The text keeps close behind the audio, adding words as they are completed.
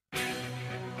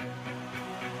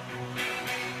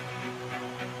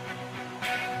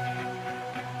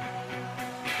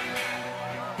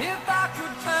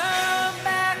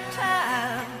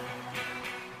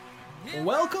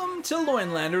Welcome to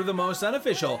Outlander, the most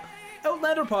unofficial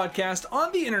Outlander podcast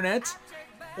on the internet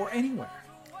or anywhere.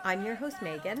 I'm your host,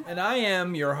 Megan. And I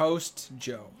am your host,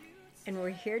 Joe. And we're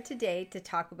here today to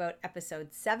talk about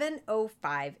episode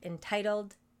 705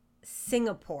 entitled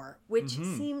Singapore, which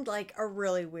seemed like a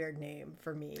really weird name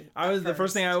for me. The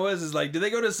first thing I was is like, do they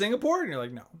go to Singapore? And you're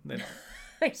like, no, they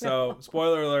don't. So,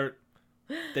 spoiler alert,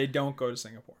 they don't go to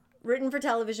Singapore. Written for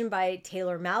television by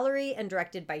Taylor Mallory and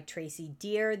directed by Tracy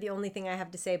Deer. The only thing I have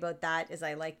to say about that is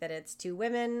I like that it's two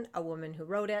women, a woman who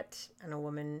wrote it, and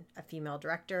a female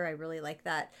director. I really like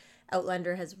that.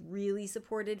 Outlander has really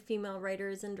supported female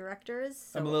writers and directors.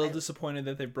 So I'm a little disappointed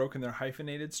that they've broken their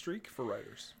hyphenated streak for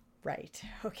writers. Right.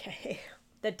 Okay.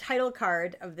 The title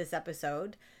card of this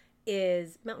episode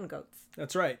is mountain goats.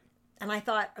 That's right. And I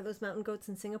thought, are those mountain goats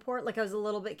in Singapore? Like, I was a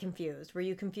little bit confused. Were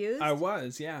you confused? I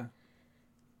was, yeah.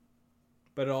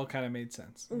 But it all kind of made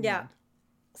sense. Yeah.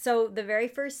 So the very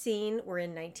first scene, we're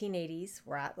in 1980s.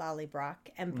 We're at Lallybroch.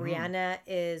 And Brianna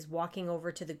is walking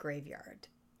over to the graveyard.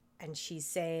 And she's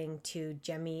saying to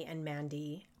Jemmy and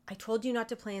Mandy, I told you not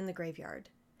to play in the graveyard.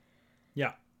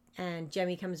 Yeah. And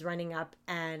Jemmy comes running up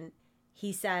and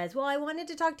he says, well, I wanted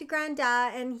to talk to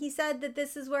Granda. And he said that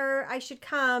this is where I should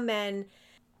come. And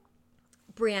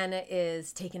Brianna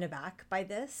is taken aback by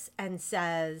this and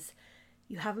says,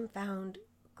 you haven't found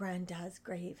Granda's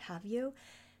grave, have you?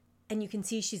 And you can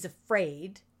see she's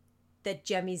afraid that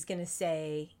Jemmy's going to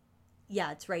say,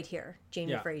 yeah, it's right here,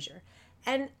 Jamie Fraser.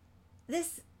 And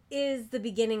this is the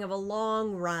beginning of a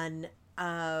long run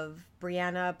of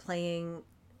Brianna playing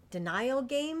denial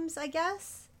games, I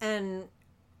guess, and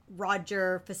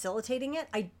Roger facilitating it.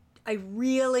 I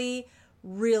really,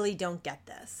 really don't get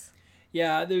this.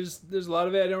 Yeah, there's a lot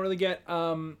of it I don't really get.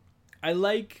 I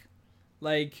like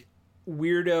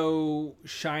weirdo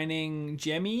shining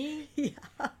Jemmy. Yeah.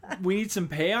 We need some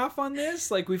payoff on this.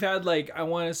 Like, we've had, I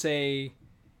want to say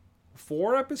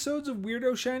 4 episodes of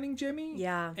weirdo shining Jemmy.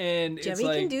 Yeah. And Jemmy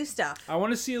can do stuff. I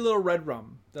want to see a little red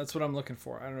rum. That's what I'm looking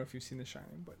for. I don't know if you've seen The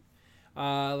Shining, but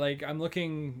I'm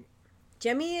looking.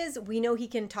 Jemmy we know he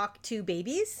can talk to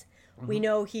babies. We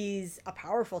know he's a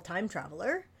powerful time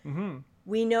traveler.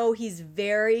 We know he's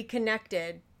very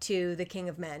connected to the King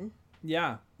of Men.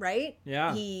 Yeah. Right?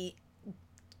 Yeah. He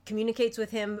communicates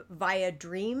with him via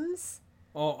dreams.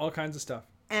 All kinds of stuff.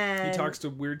 And he talks to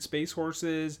weird space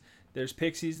horses. There's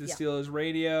pixies that steal his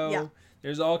radio. Yeah.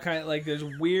 There's all there's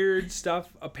weird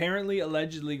stuff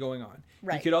allegedly going on.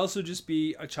 Right. He could also just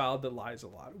be a child that lies a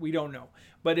lot. We don't know.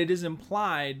 But it is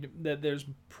implied that there's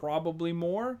probably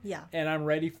more. Yeah. And I'm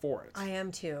ready for it. I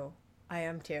am too.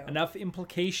 Enough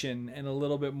implication and a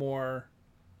little bit more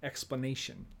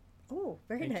explanation. Oh,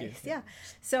 very Thank nice. you. Yeah.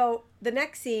 So the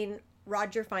next scene,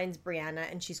 Roger finds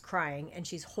Brianna and she's crying and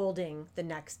she's holding the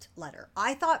next letter.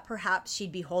 I thought perhaps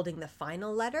she'd be holding the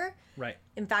final letter. Right.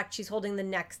 In fact, she's holding the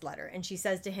next letter. And she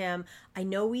says to him, I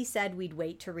know we said we'd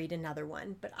wait to read another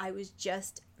one, but I was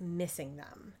just missing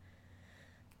them.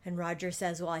 And Roger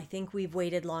says, well, I think we've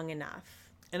waited long enough.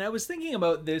 And I was thinking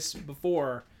about this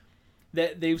before,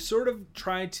 that they've sort of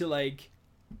tried to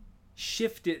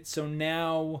shift it so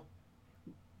now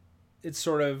it's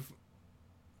sort of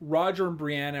Roger and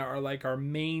Brianna are our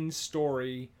main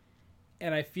story,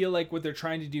 and I feel like what they're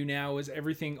trying to do now is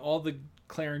everything, all the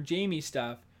Claire and Jamie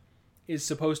stuff is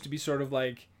supposed to be sort of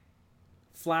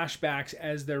flashbacks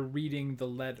as they're reading the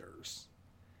letters,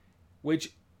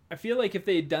 which I feel like if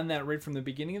they had done that right from the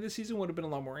beginning of the season would have been a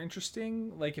lot more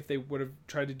interesting. Like if they would have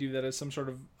tried to do that as some sort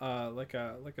of like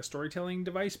a storytelling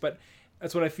device, but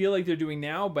that's what I feel like they're doing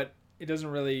now, but it doesn't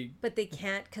really. But they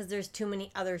can't because there's too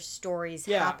many other stories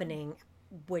happening,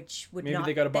 which would maybe not.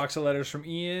 They got a box of letters from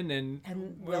Ian and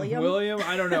William.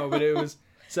 I don't know, but it was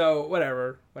so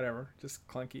whatever, just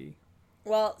clunky.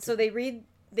 Well, so they read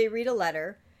a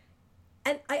letter,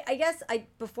 and I guess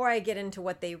before I get into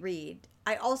what they read,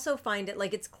 I also find it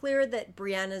it's clear that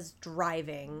Brianna's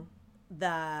driving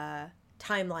the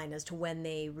timeline as to when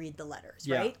they read the letters,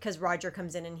 right? Because Roger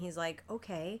comes in and he's like,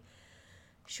 okay.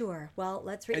 Sure. Well,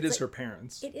 let's read. It is her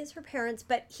parents. It is her parents,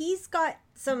 but he's got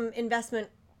some investment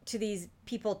to these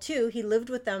people too. He lived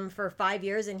with them for 5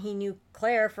 years, and he knew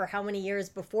Claire for how many years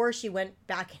before she went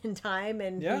back in time,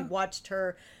 and he watched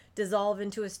her dissolve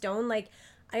into a stone.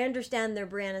 I understand they're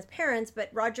Brianna's parents, but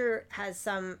Roger has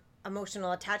some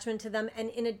emotional attachment to them,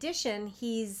 and in addition,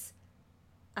 he's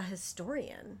a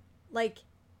historian.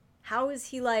 How is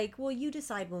he well, you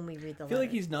decide when we read the letter. I feel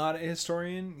like he's not a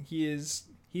historian. He's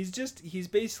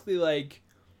basically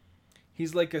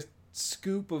he's like a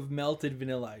scoop of melted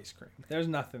vanilla ice cream. There's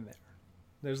nothing there.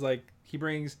 There's he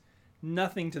brings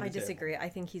nothing to the table. I disagree. I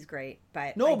think he's great,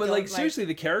 but no, but seriously,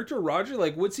 the character Roger,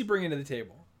 what's he bringing to the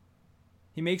table?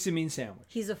 He makes a mean sandwich.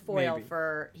 He's a foil maybe.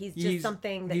 for... He's just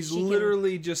something that he's she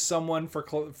literally just someone for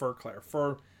Claire,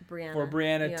 for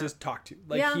Brianna to talk to.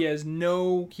 Like, he has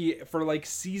no... for, like,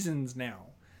 seasons now.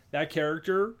 That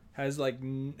character has, like,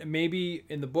 maybe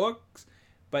in the books,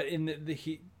 but in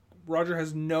Roger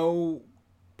has no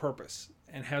purpose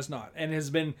and has not. And has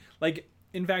been, like...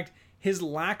 In fact, his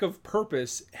lack of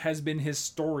purpose has been his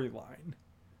storyline.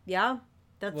 Yeah,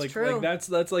 that's true. Like,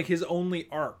 that's, like, his only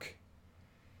arc.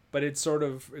 But it's sort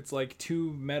of, it's like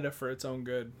too meta for its own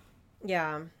good.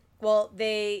 Yeah. Well,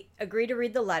 they agree to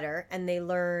read the letter, and they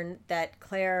learn that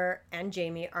Claire and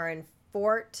Jamie are in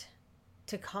Fort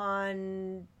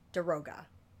Ticonderoga.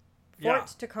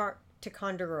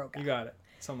 Ticonderoga. You got it.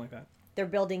 Something like that. They're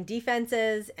building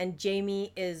defenses, and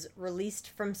Jamie is released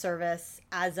from service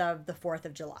as of the 4th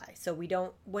of July. So we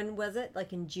don't... When was it?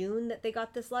 Like in June that they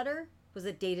got this letter? Was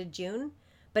it dated June?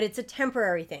 But it's a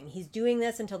temporary thing. He's doing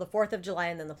this until the 4th of July,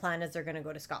 and then the plan is they're going to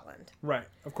go to Scotland. Right.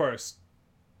 Of course,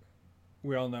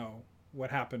 we all know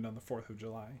what happened on the 4th of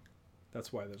July.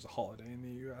 That's why there's a holiday in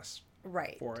the U.S.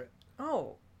 Right. For it.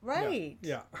 Oh, right.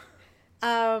 Yeah.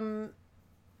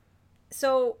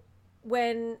 So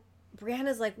when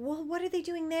Brianna's like, well, what are they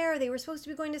doing there? They were supposed to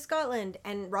be going to Scotland.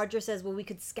 And Roger says, well, we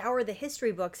could scour the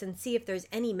history books and see if there's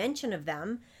any mention of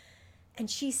them.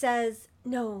 And she says,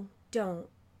 no, don't.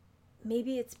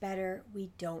 Maybe it's better we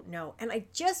don't know. And I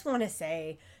just want to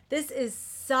say, this is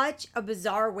such a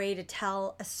bizarre way to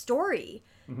tell a story,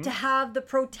 to have the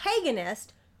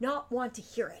protagonist not want to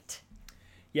hear it.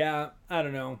 Yeah, I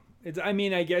don't know.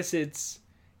 I guess it's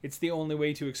the only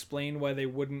way to explain why they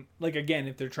wouldn't, like, again,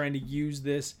 if they're trying to use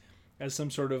this as some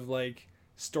sort of, like,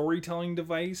 storytelling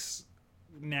device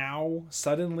now,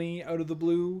 suddenly, out of the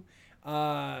blue,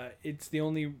 it's the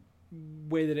only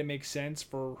way that it makes sense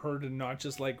for her to not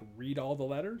just, like, read all the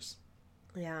letters.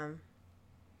 Yeah.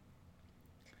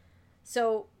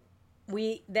 So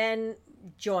we then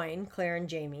join Claire and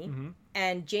Jamie,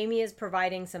 and Jamie is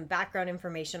providing some background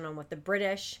information on what the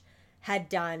British had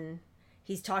done.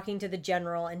 He's talking to the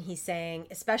general, and he's saying,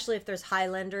 especially if there's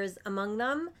Highlanders among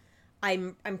them,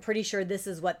 I'm pretty sure this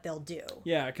is what they'll do.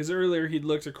 Yeah, because earlier he'd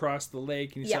looked across the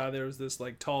lake and he saw there was this,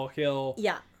 like, tall hill.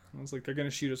 Yeah. I was like, they're going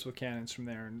to shoot us with cannons from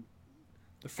there. And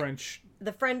the French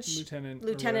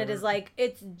lieutenant is like,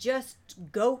 it's just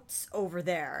goats over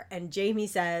there. And Jamie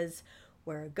says,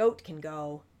 where a goat can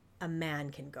go, a man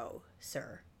can go,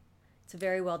 sir. It's a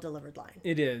very well delivered line.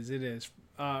 It is.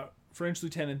 French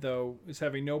lieutenant, though, is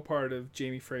having no part of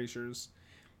Jamie Fraser's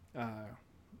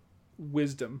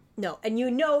wisdom. No, and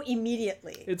you know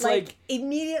immediately. It's like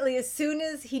immediately, as soon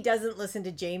as he doesn't listen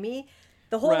to Jamie,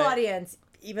 the whole audience,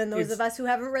 even those of us who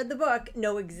haven't read the book,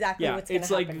 know exactly what's going to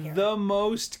happen here. It's like the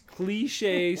most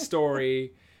cliche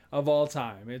story of all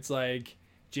time. It's like,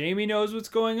 Jamie knows what's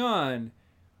going on.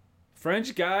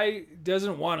 French guy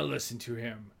doesn't want to listen to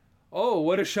him. Oh,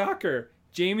 what a shocker.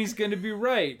 Jamie's going to be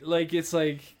right. Like, it's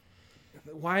like,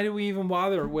 why do we even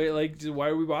bother? Wait, like, why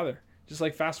do we bother? Just,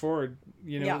 like, fast forward.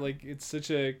 You know, like, it's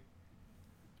such a...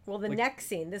 Well, the next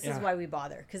scene, this is why we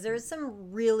bother. Because there's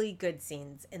some really good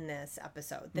scenes in this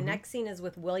episode. The next scene is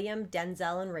with William,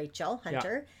 Denzel, and Rachel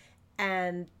Hunter. Yeah.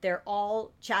 And they're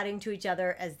all chatting to each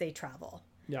other as they travel.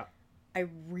 Yeah. I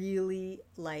really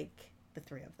like the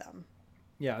three of them.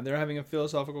 Yeah, they're having a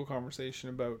philosophical conversation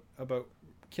about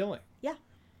killing. Yeah.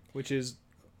 Which is,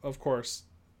 of course,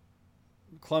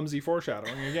 clumsy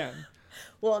foreshadowing again.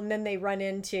 Well, and then they run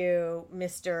into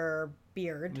Mr.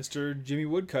 Beard. Mr. Jimmy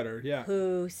Woodcutter, yeah.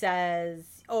 Who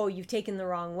says, oh, you've taken the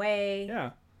wrong way.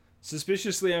 Yeah.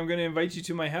 Suspiciously, I'm going to invite you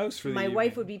to my house for the evening. My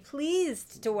wife would be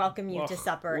pleased to welcome you to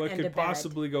supper and to bed. What could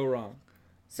possibly go wrong?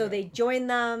 So they join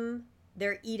them.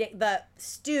 They're eating the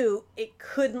stew. It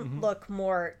couldn't look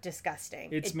more disgusting.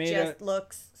 It just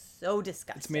looks so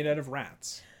disgusting. It's made out of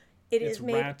rats. It's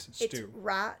rat stew. It's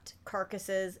rat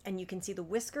carcasses, and you can see the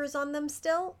whiskers on them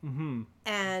still. Mm-hmm.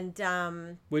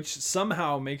 And which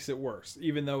somehow makes it worse,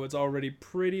 even though it's already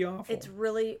pretty awful. It's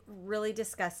really, really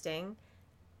disgusting.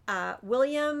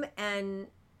 William and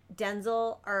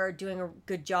Denzel are doing a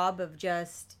good job of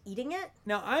just eating it.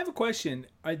 Now, I have a question.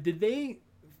 Did they...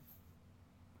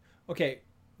 Okay,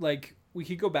 like, we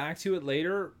could go back to it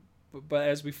later, but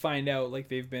as we find out, like,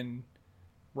 they've been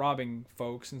robbing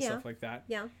folks and stuff like that.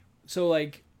 Yeah. So,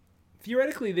 like,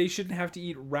 theoretically, they shouldn't have to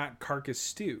eat rat carcass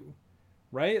stew,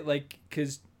 right? Like,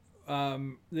 because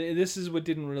this is what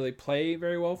didn't really play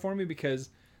very well for me, because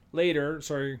later,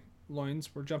 sorry, loins,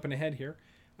 we're jumping ahead here,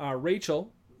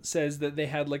 Rachel says that they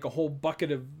had, like, a whole bucket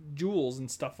of jewels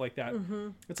and stuff like that. Mm-hmm.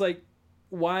 It's like,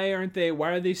 why are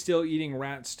they still eating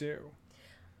rat stew?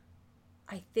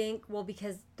 I think, well,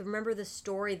 because remember the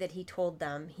story that he told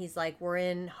them. He's like, we're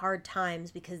in hard times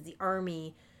because the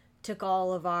army took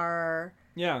all of our...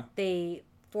 Yeah. They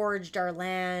foraged our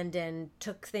land and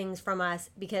took things from us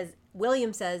because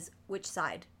William says, which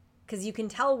side? Because you can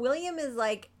tell William is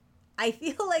like, I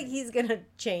feel like he's going to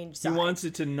change sides. He wants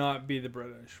it to not be the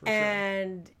British. For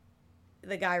and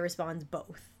the guy responds,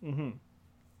 both. Mm-hmm.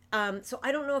 So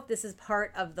I don't know if this is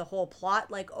part of the whole plot.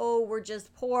 Like, oh, we're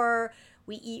just poor.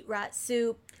 We eat rat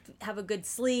soup. Have a good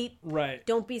sleep. Right.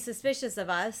 Don't be suspicious of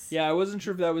us. Yeah, I wasn't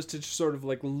sure if that was to sort of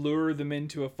like lure them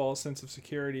into a false sense of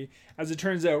security. As it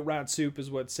turns out, rat soup is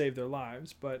what saved their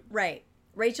lives. But right.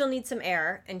 Rachel needs some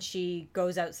air, and she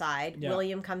goes outside. Yeah.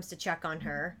 William comes to check on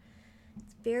her.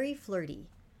 It's very flirty.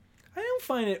 I don't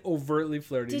find it overtly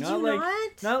flirty. Did you not?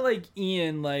 Not like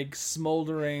Ian, like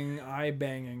smoldering, eye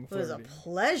banging flirty. It was a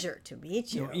pleasure to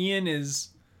meet you. No, Ian is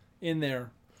in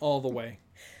there all the way.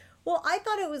 Well, I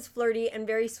thought it was flirty and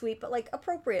very sweet, but like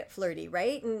appropriate flirty,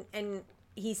 right? And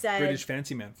he said British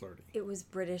fancy man flirty. It was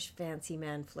British fancy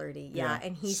man flirty. Yeah.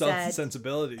 And he said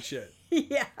sensibility shit.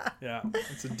 Yeah. Yeah.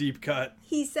 It's a deep cut.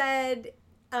 He said,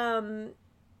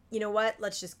 you know what?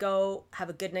 Let's just go have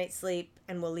a good night's sleep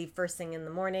and we'll leave first thing in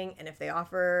the morning. And if they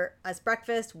offer us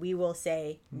breakfast, we will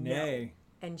say nay.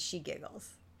 No. And she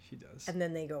giggles. She does. And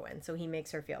then they go in. So he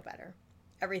makes her feel better.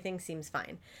 Everything seems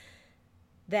fine.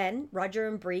 Then Roger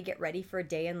and Bree get ready for a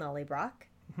day in Lollybrock.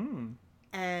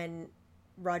 And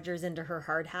Roger's into her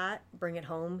hard hat. Bring it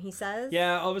home, he says.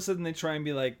 Yeah, all of a sudden they try and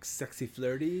be like sexy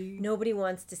flirty. Nobody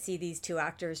wants to see these two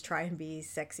actors try and be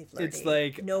sexy flirty. It's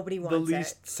like nobody wants the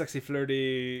least sexy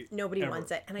flirty. Nobody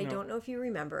wants it. And I don't know if you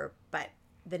remember, but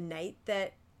the night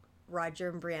that Roger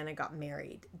and Brianna got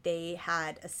married, they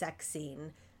had a sex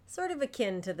scene sort of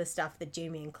akin to the stuff that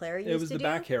Jamie and Claire used to do. It was the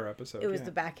back hair episode. It was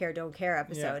the back hair, don't care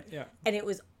episode. Yeah. And it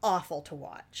was awful to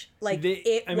watch. Like,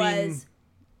 it was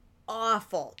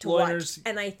awful to watch.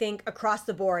 And I think across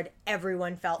the board,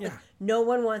 everyone felt like no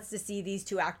one wants to see these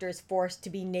two actors forced to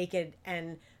be naked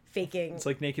and faking. It's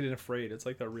like Naked and Afraid. It's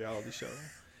like that reality show.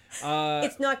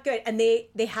 It's not good, and they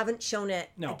haven't shown it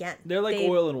again. They're like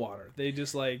oil and water. They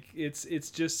just like it's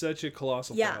just such a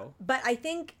colossal fail. But I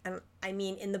think I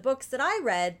mean in the books that I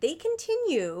read, they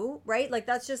continue, right? Like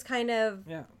that's just kind of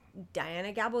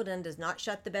Diana Gabaldon does not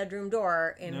shut the bedroom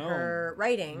door in her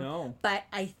writing. No, but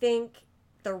I think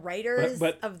the writers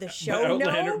of the show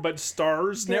Outlander, but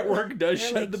Starz Network does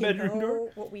shut the bedroom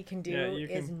door. What we can do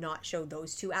is not show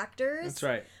those two actors. That's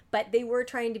right. But they were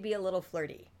trying to be a little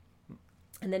flirty.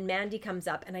 And then Mandy comes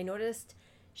up, and I noticed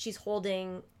she's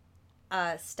holding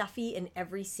Stuffy in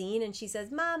every scene, and she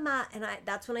says, Mama. And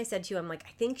that's when I said to you, I'm like,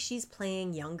 I think she's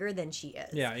playing younger than she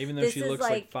is. Yeah, even though she looks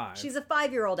like 5. She's a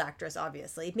 5-year-old actress,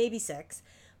 obviously, maybe 6.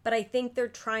 But I think they're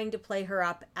trying to play her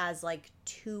up as like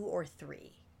 2 or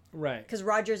 3. Right. Because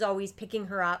Roger's always picking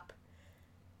her up.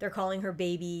 They're calling her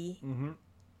baby. Mm-hmm.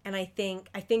 And I think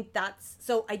that's...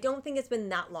 So I don't think it's been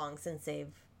that long since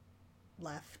they've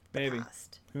left the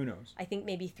past. Who knows? I think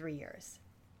maybe 3 years.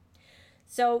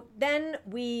 So then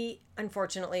we,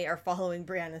 unfortunately, are following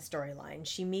Brianna's storyline.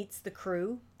 She meets the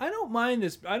crew. I don't mind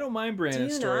Brianna's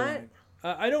storyline.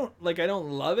 I don't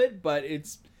love it, but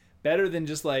it's better than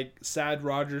just like sad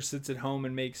Roger sits at home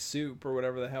and makes soup or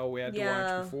whatever the hell we had to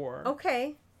watch before.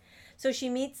 Okay. So she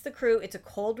meets the crew. It's a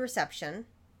cold reception.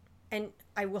 And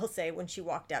I will say, when she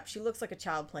walked up, she looks like a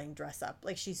child playing dress up.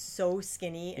 Like, she's so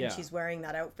skinny, and she's wearing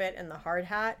that outfit and the hard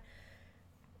hat.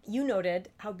 You noted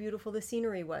how beautiful the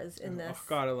scenery was in this. Oh,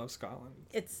 God, I love Scotland.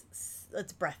 It's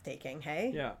breathtaking,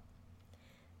 hey? Yeah.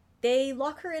 They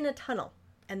lock her in a tunnel,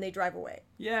 and they drive away.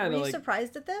 Yeah. Were you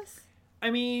surprised at this? I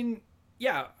mean,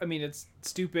 yeah. I mean, it's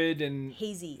stupid and...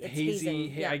 Hazy. It's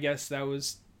hazy. Yeah. I guess that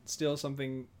was still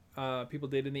something... people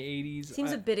did in the 80s.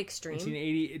 Seems a bit extreme.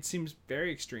 1980, it seems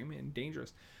very extreme and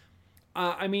dangerous.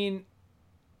 I mean,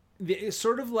 it's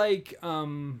sort of like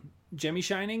Jemmy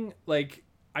Shining.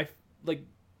 I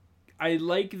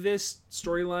like this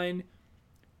storyline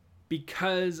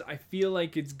because I feel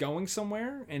like it's going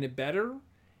somewhere and it better.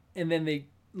 And then they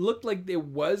looked like it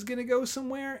was going to go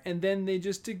somewhere and then they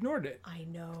just ignored it. I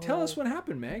know. Tell us what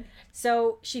happened, Meg.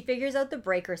 So she figures out the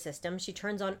breaker system. She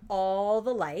turns on all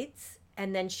the lights.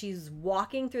 And then she's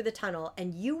walking through the tunnel,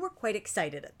 and you were quite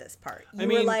excited at this part. You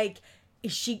were like,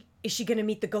 is she going to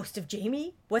meet the ghost of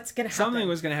Jamie? What's going to happen? Something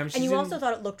was going to happen. And you also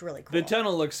thought it looked really cool. The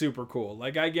tunnel looks super cool.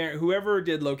 Like, I guarantee whoever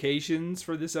did locations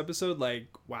for this episode, like,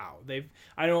 wow.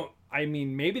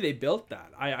 Maybe they built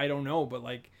that. I don't know, but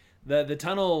like the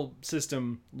tunnel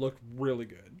system looked really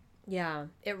good. Yeah,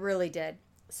 it really did.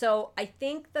 So I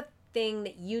think the thing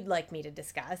that you'd like me to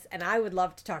discuss, and I would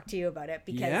love to talk to you about it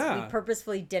because we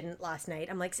purposefully didn't last night.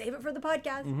 I'm like, save it for the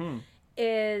podcast. Mm-hmm.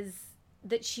 is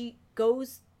that she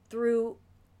goes through,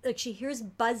 like, she hears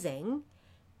buzzing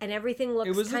and everything looks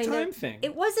It was kind a time of, thing.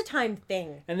 It was a time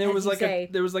thing. And there was like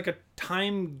a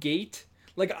time gate.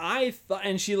 Like I thought,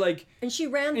 and she like, and she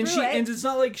ran through it. And it's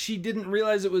not like she didn't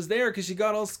realize it was there because she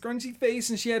got all scrunchy face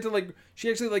and she had to like, she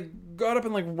actually like got up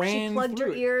and like ran. She plugged her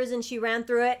through it. ears and she ran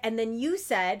through it. And then you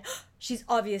said, she's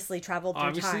obviously traveled through time.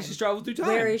 Obviously, she's traveled through time.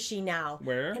 Where is she now?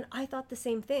 Where? And I thought the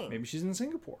same thing. Maybe she's in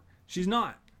Singapore. She's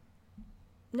not.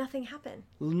 Nothing happened.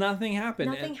 Nothing happened.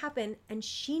 Nothing happened, and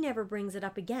she never brings it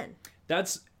up again.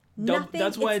 That's Nothing.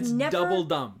 That's why it's never, double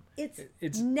dumb.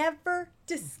 It's never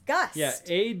discussed. Yeah,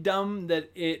 dumb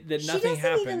that nothing happened. She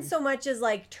doesn't even so much as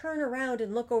like turn around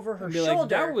and look over her and be shoulder. Like,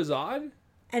 that was odd.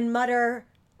 And mutter.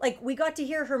 Like, we got to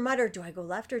hear her mutter, do I go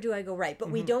left or do I go right?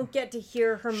 But we don't get to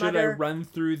hear her mutter. Should I run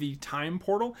through the time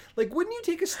portal? Like, wouldn't you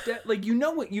take a step? Like, you know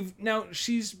what you've... Now,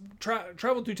 she's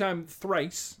traveled through time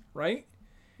thrice, right?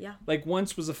 Yeah. Like,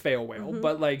 once was a fail whale,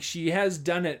 but, like, she has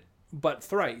done it but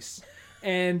thrice.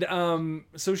 And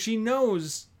so she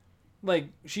knows... Like,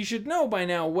 she should know by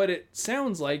now what it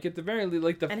sounds like, at the very least,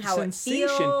 like, the and how sensation.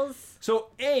 It feels.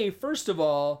 So, first of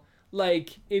all...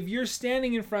 Like, if you're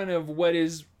standing in front of what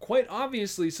is quite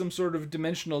obviously some sort of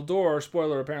dimensional door,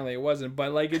 spoiler, apparently it wasn't,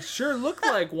 but, like, it sure looked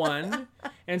like one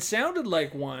and sounded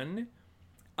like one,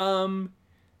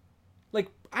 like,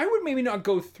 I would maybe not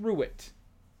go through it.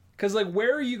 Because, like,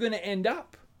 where are you going to end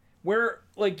up? Where,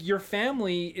 like, your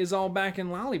family is all back in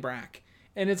Lallybrook.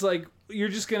 And it's like, you're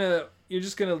just gonna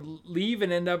leave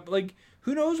and end up, like,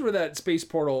 who knows where that space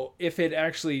portal, if it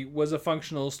actually was a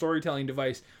functional storytelling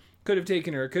device, could have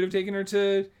taken her. It could have taken her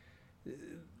to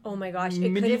oh my gosh, it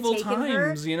medieval could have taken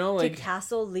times, her you know, like to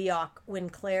Castle Leoch when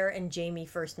Claire and Jamie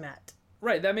first met.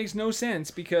 Right, that makes no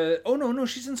sense because no,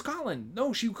 she's in Scotland.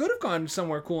 No, she could have gone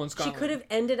somewhere cool in Scotland. She could have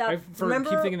ended up. Remember,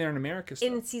 keep thinking they're in America.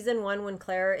 Still. In season 1, when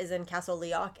Claire is in Castle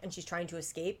Leoch and she's trying to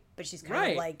escape, but she's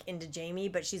kind of like into Jamie,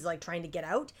 but she's like trying to get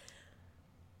out.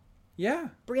 Yeah,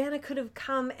 Brianna could have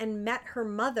come and met her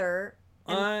mother.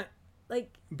 And,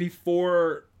 like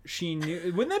before she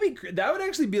knew. Wouldn't that be? That would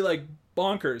actually be like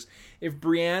bonkers if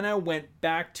Brianna went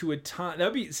back to a time.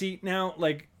 That'd be. See now,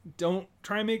 like, don't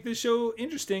try and make this show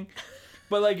interesting.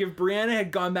 But, like, if Brianna had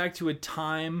gone back to a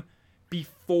time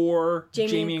before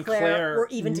Jamie and Claire were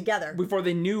even together, before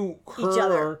they knew her, each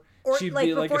other, or she'd like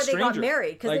be like a before they stranger. got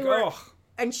married, because like, they were,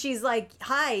 and she's like,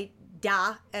 "Hi,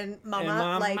 da," and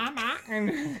Mama, like,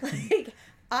 like,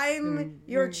 "I'm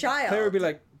your child." Claire would be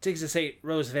like, "Jesus ate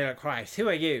Roosevelt Christ. Who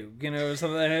are you?" You know,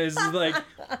 something. It's like,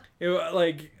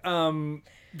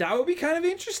 that would be kind of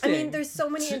interesting. I mean, there's so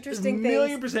many interesting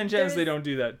things. 1,000,000% chance they don't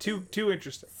do that. Too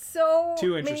interesting. So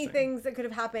Too many things that could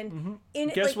have happened.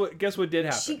 Mm-hmm. Guess what did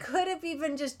happen? She could have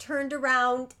even just turned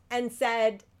around and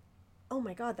said, "Oh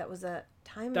my God, that was a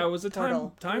time. That was a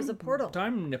portal. It was a portal.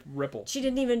 Time ripple." She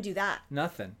didn't even do that.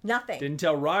 Nothing. Didn't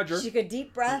tell Roger. She took a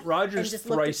deep breath. Roger's and just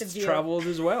looked at the view. traveled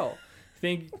as well.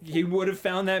 Think he would have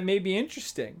found that maybe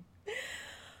interesting.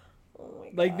 Oh my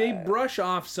God. Like, they brush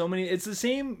off so many. It's the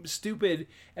same stupid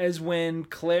as when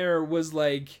Claire was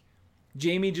like,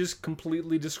 Jamie just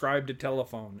completely described a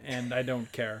telephone and I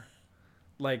don't care.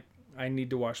 Like, I need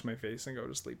to wash my face and go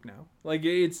to sleep now. Like,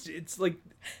 it's like,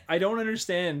 I don't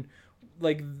understand,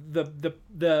 like,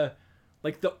 the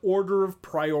order of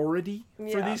priority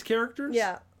for these characters.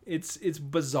 Yeah. It's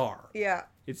bizarre. Yeah.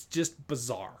 It's just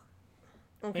bizarre.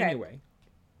 Okay. Anyway.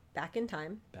 Back in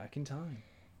time.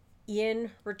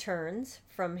 Ian returns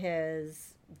from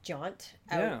his jaunt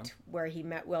out where he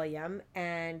met William,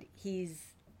 and he's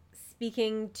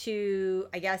speaking to,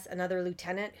 I guess, another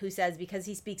lieutenant who says because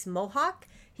he speaks Mohawk,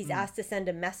 he's asked to send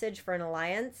a message for an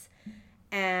alliance,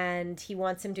 and he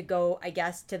wants him to go, I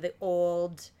guess, to the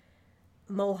old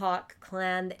Mohawk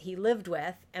clan that he lived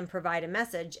with and provide a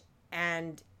message.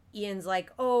 And Ian's like,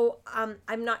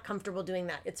 I'm not comfortable doing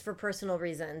that. It's for personal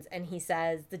reasons. And he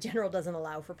says, the general doesn't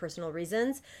allow for personal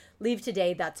reasons. Leave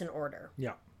today. That's an order.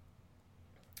 Yeah.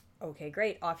 Okay,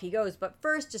 great. Off he goes. But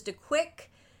first, just a quick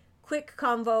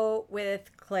convo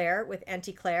with Claire, with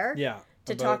Auntie Claire. Yeah.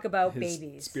 To talk about his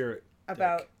babies. Spirit.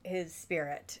 About his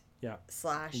spirit. Yeah. /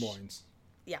 loins.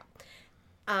 Yeah.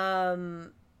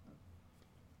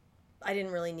 I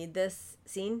didn't really need this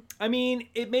scene. I mean,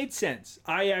 it made sense.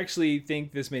 I actually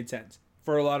think this made sense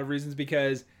for a lot of reasons,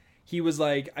 because he was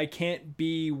like, I can't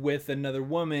be with another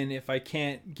woman if I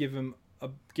can't give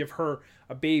her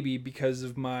a baby because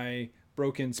of my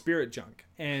broken spirit junk.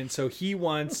 And so he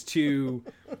wants to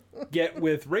get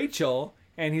with Rachel,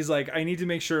 and he's like, I need to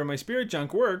make sure my spirit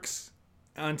junk works.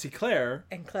 Auntie Claire.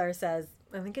 And Claire says,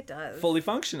 I think it does. Fully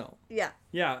functional. Yeah.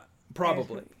 Yeah,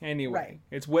 probably. Anyway, right.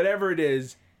 It's whatever it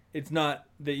is. It's not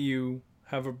that you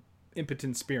have a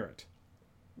impotent spirit.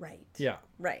 Right. Yeah.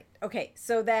 Right. Okay.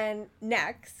 So then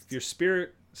next. If your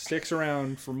spirit sticks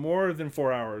around for more than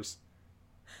 4 hours,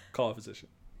 call a physician.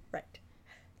 Right.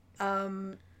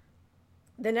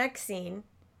 The next scene,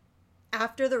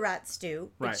 after the rat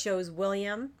stew, Right. it shows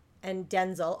William and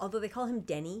Denzel, although they call him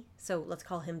Denny, so let's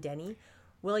call him Denny.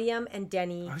 William and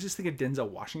Denny. I was just thinking Denzel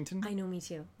Washington. I know, me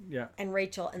too. Yeah. And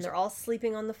Rachel, and they're all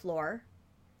sleeping on the floor.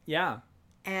 Yeah.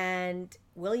 And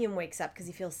William wakes up because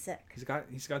he feels sick. He's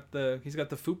got the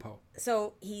fupo.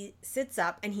 So he sits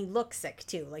up and he looks sick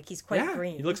too. Like he's quite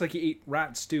green. He looks like he ate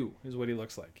rat stew is what he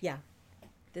looks like. Yeah.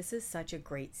 This is such a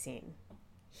great scene.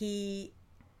 He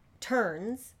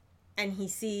turns and he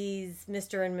sees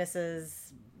Mr. and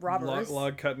Mrs. Robbers.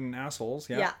 Log cutting assholes.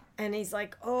 Yeah. Yeah. And he's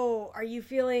like, "Oh, are you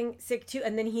feeling sick too?"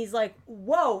 And then he's like,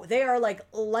 "Whoa!" They are like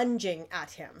lunging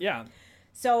at him. Yeah.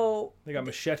 So they got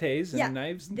machetes and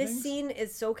knives and this things. scene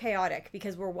is so chaotic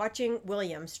because we're watching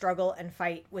William struggle and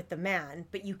fight with the man,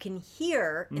 but you can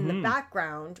hear in the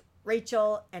background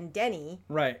Rachel and Denny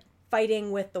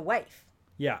fighting with the wife.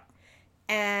 Yeah.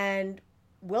 And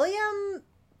William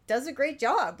does a great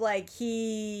job. Like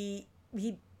he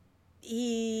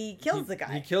kills the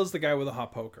guy. He kills the guy with a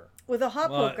hot poker. With a hot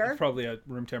poker. It's probably a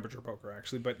room temperature poker,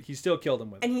 actually, but he still killed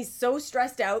him with it. And he's so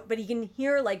stressed out, but he can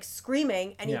hear, like,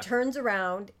 screaming, and he turns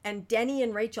around, and Denny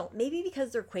and Rachel, maybe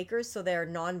because they're Quakers, so they're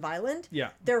non-violent,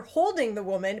 they're holding the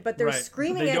woman, but they're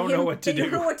screaming at him. They don't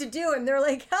know what to do, and they're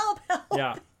like, help, help.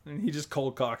 Yeah, and he just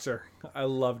cold cocks her. I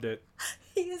loved it.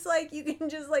 He's like, you can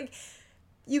just, like...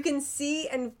 You can see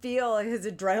and feel his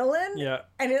adrenaline. Yeah.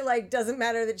 And it, like, doesn't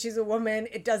matter that she's a woman.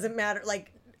 It doesn't matter,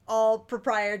 like, all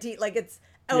propriety, like, it's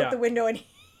out the window, and he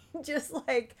just,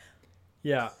 like,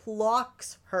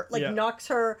 clocks her, like, knocks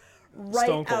her right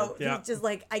out. Yeah. He's just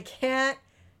like, I can't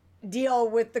deal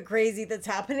with the crazy that's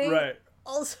happening. Right.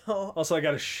 Also, I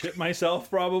gotta shit myself,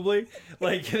 probably.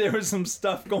 Like, there was some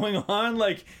stuff going on.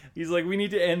 Like, he's like, we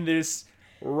need to end this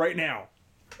right now.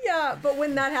 Yeah, but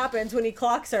when that happens, when he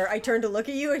clocks her, I turned to look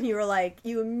at you and you were like,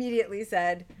 you immediately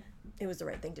said it was the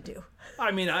right thing to do.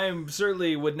 I mean, I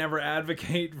certainly would never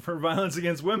advocate for violence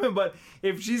against women, but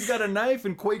if she's got a knife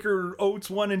and Quaker Oats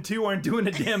 1 and 2 aren't doing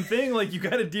a damn thing, like, you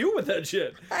gotta deal with that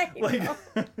shit. I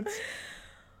know.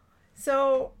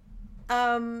 So,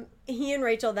 he and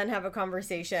Rachel then have a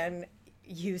conversation.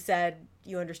 You said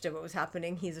you understood what was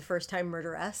happening. He's a first-time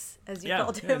murderess, as you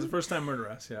called him. Yeah, he's a first-time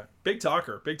murderess, yeah. Big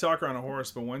talker on a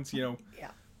horse, but once,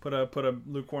 put a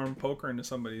lukewarm poker into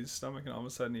somebody's stomach and all of a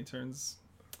sudden he turns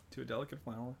to a delicate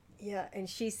flower. Yeah, and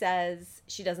she says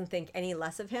she doesn't think any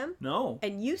less of him. No.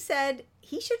 And you said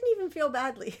he shouldn't even feel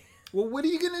badly. Well, what are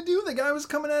you going to do? The guy was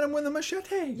coming at him with a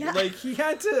machete. Yeah. Like, he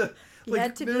had to... He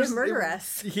had to be a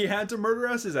murderess. He had to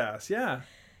murderess his ass, yeah.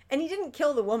 And he didn't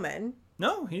kill the woman.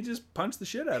 No, he just punched the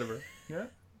shit out of her. Yeah.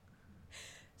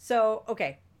 So,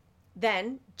 okay.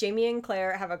 Then Jamie and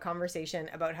Claire have a conversation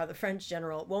about how the French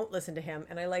general won't listen to him.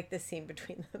 And I like this scene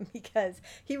between them because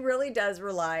he really does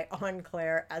rely on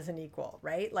Claire as an equal,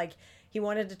 right? Like, he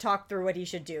wanted to talk through what he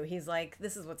should do. He's like,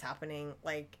 this is what's happening.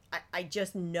 Like, I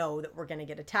just know that we're going to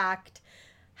get attacked.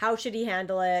 How should he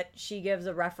handle it? She gives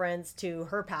a reference to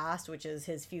her past, which is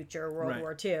his future, World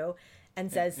War II,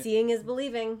 and says, seeing is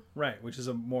believing. Right, which is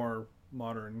a more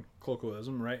modern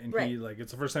colloquialism, right? And he, like,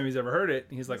 it's the first time he's ever heard it.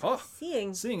 And he's like, oh,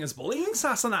 seeing is believing,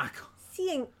 Sassenach.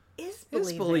 Seeing is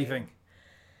believing.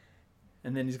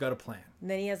 And then he's got a plan. And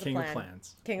then he has King a plan. Of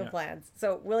plans. King of plans.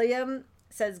 So William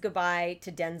says goodbye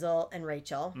to Denzel and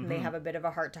Rachel. And they have a bit of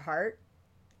a heart-to-heart.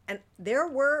 And there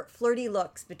were flirty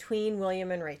looks between William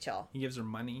and Rachel. He gives her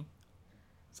money.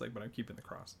 It's like, but I'm keeping the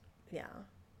cross. Yeah.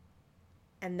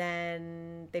 And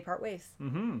then they part ways.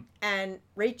 Mm-hmm. And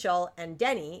Rachel and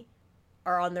Denny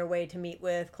are on their way to meet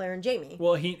with Claire and Jamie.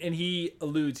 Well, he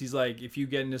alludes, he's like, if you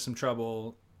get into some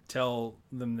trouble, tell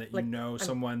them that you know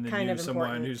someone that knew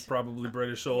someone who's probably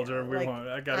British soldier.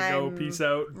 Yeah, I gotta go, peace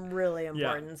out. Really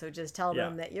important. So just tell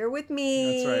them that you're with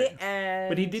me. That's right. And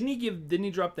but didn't he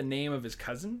drop the name of his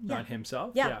cousin, not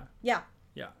himself? Yeah.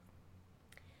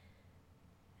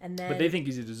 And then, but they think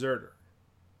he's a deserter.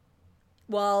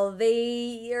 Well,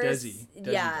 Desi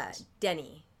does.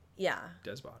 Denny. Yeah.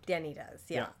 Desbot. Denny does.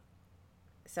 Yeah.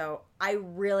 So I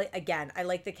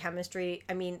like the chemistry.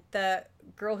 I mean, the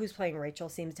girl who's playing Rachel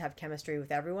seems to have chemistry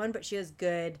with everyone, but she has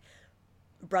good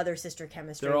brother-sister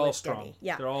chemistry. They're all with strong. Denny.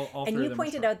 Yeah. They're all and three you of them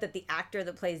pointed out that the actor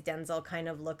that plays Denzel kind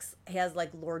of he has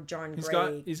like Lord John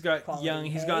Grey. He's got quality, young.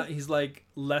 He's like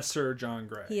lesser John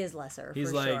Grey. He is lesser, he's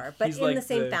for like, sure, but in the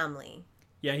same family.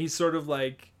 Yeah, he's sort of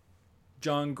like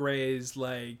John Grey's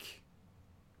like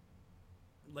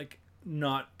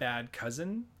not bad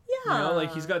cousin. Yeah. You know,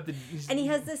 like he's got and he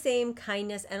has the same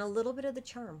kindness and a little bit of the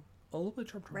charm. A little bit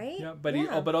sharp. Right? Yeah, but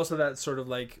Yeah. but also that sort of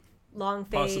like long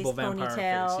face, possible vampire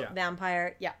ponytail, face, yeah.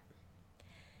 vampire. Yeah.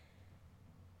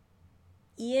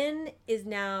 Ian is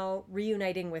now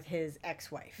reuniting with his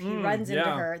ex-wife. He runs into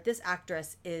her. This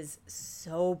actress is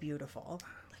so beautiful.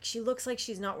 Like, she looks like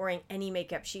she's not wearing any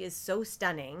makeup. She is so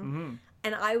stunning. Mm-hmm.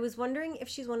 And I was wondering if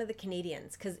she's one of the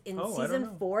Canadians, because in I don't season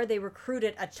know. 4 they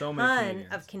recruited a So ton many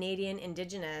of Canadian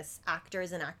Indigenous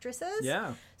actors and actresses.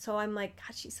 Yeah. So I'm like,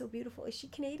 God, she's so beautiful. Is she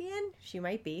Canadian? She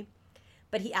might be.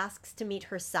 But he asks to meet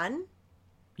her son.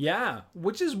 Yeah,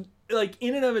 which is like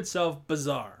in and of itself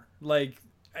bizarre. Like,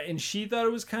 and she thought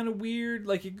it was kind of weird.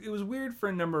 Like, it was weird for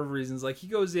a number of reasons. Like, he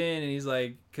goes in and he's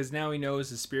like, because now he knows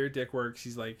his spirit dick works.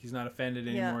 He's like, he's not offended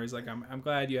anymore. Yeah. He's like, I'm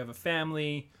glad you have a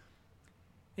family.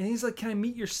 And he's like, can I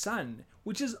meet your son?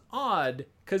 Which is odd,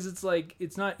 because it's like,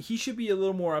 it's not, he should be a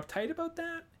little more uptight about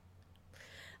that.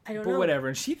 I don't But know. whatever.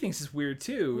 And she thinks it's weird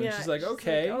too. And Yeah, she's like, she's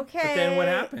okay. like, But then what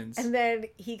happens? And then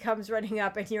he comes running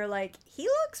up and you're like, he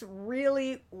looks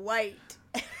really white.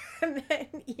 And then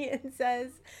Ian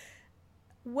says,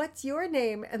 what's your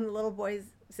name? And the little boy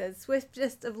says,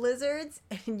 Swiftest of Lizards.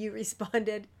 And you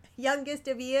responded, youngest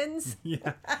of Ians.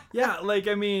 Yeah. Yeah, like,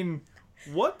 I mean,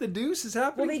 what the deuce is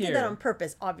happening Well, they here? did that on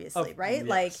purpose, obviously, right? yes,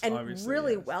 like, and obviously,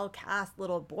 really yes. well cast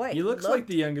little boy. He looks like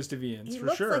the youngest of Ians, He for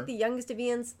looks sure. like the youngest of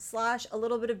Ians / a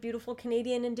little bit of beautiful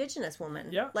Canadian Indigenous woman.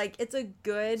 Yeah. Like, it's a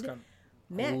good got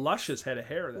mix. luscious head of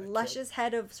hair. That Luscious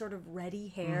head of sort of reddy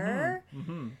hair.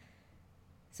 Mm-hmm.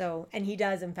 So, and he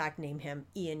does in fact name him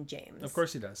Ian James. Of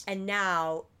course he does. And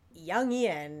now young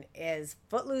Ian is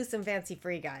footloose and fancy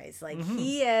free, guys. Like, Mm-hmm.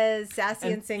 he is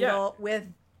sassy and single yeah. with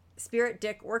spirit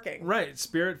dick working. Right,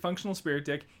 functional spirit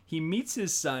dick. He meets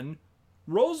his son,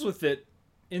 rolls with it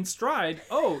in stride.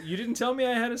 Oh, you didn't tell me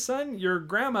I had a son? Your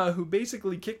grandma, who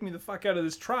basically kicked me the fuck out of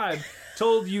this tribe,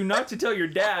 told you not to tell your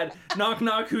dad. Knock,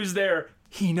 knock, who's there?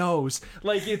 He knows.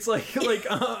 Like, it's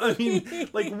I mean,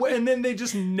 like, and then they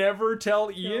just never tell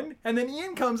Ian. No. And then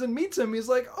Ian comes and meets him. He's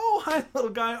like, oh, hi, little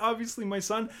guy. Obviously my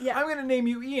son. Yeah. I'm going to name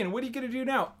you Ian. What are you going to do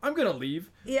now? I'm going to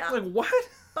leave. Yeah. Like, what?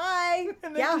 Bye.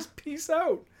 And then just peace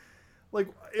out. Like,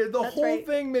 the That's whole right.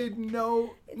 thing made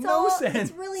no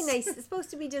sense. It's really nice. It's supposed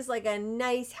to be just like a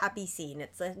nice, happy scene.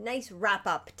 It's a nice wrap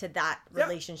up to that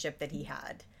relationship that he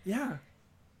had. Yeah.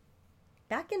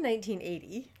 Back in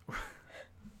 1980,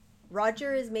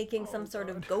 Roger is making some sort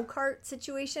of go-kart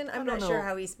situation. I'm not sure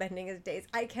how he's spending his days.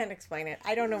 I can't explain it.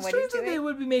 I don't know what he's doing. They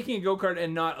would be making a go-kart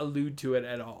and not allude to it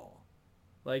at all.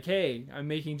 Like, hey, I'm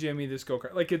making Jimmy this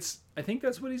go-kart. Like, I think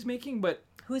that's what he's making, but...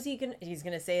 Who's he gonna... He's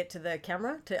gonna say it to the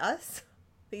camera? To us?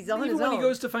 He's on Even his when own. he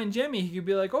goes to find Jimmy, he could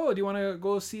be like, oh, do you want to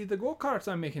go see the go-karts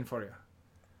I'm making for you?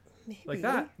 Maybe. Like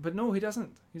that. But no, he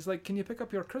doesn't. He's like, can you pick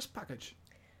up your crisp package?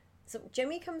 So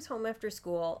Jimmy comes home after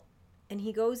school... And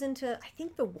he goes into, I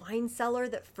think, the wine cellar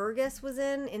that Fergus was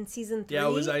in season 3. Yeah,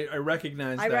 it was. I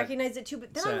recognized that. I recognized it too,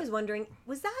 but then set. I was wondering,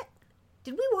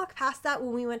 did we walk past that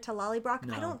when we went to Lollybrock?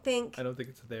 No, I don't think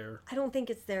it's there. I don't think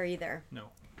it's there either. No.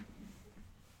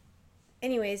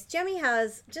 Anyways, Jemmy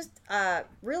has just a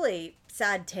really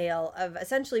sad tale of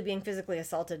essentially being physically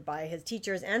assaulted by his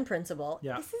teachers and principal.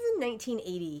 Yeah. This is in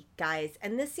 1980, guys,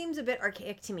 and this seems a bit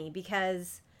archaic to me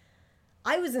because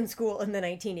I was in school in the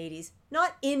 1980s,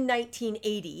 not in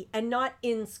 1980 and not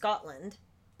in Scotland,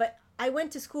 but I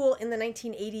went to school in the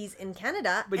 1980s in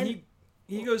Canada. But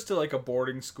he goes to like a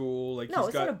boarding school. Like no,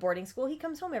 it's not a boarding school. He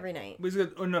comes home every night. He's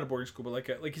got, not a boarding school, but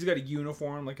like he's got a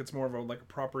uniform. Like it's more of a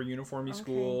proper uniformy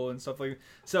school and stuff like that.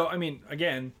 So I mean,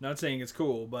 again, not saying it's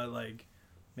cool, but like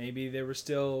maybe they were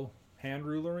still hand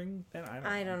rulering then.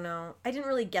 I don't know. I didn't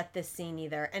really get this scene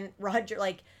either. And Roger,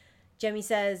 Jemmy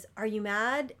says, "Are you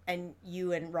mad?" And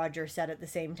you and Roger said at the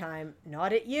same time,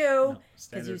 "Not at you,"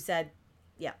 because you said,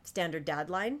 "Yeah, standard dad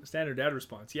line." Standard dad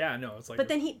response. Yeah, no, it's like. But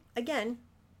then he again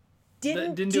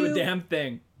didn't do a damn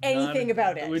thing. Anything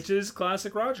about it, which is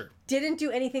classic Roger. Didn't do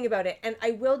anything about it, and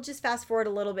I will just fast forward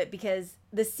a little bit because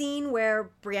the scene where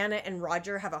Brianna and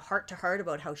Roger have a heart to heart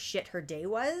about how shit her day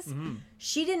was,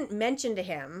 she didn't mention to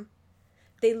him.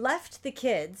 They left the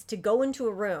kids to go into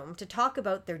a room to talk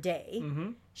about their day.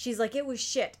 Mm-hmm. She's like, it was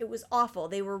shit. It was awful.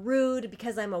 They were rude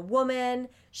because I'm a woman.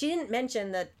 She didn't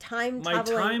mention the time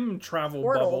travel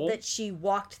portal bubble that she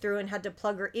walked through and had to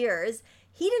plug her ears.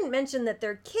 He didn't mention that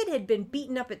their kid had been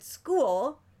beaten up at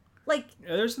school. Yeah,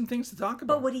 there's some things to talk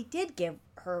about. But what he did give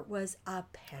her was a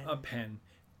pen. A pen.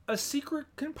 A secret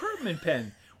compartment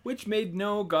pen. Which made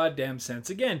no goddamn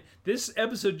sense. Again, this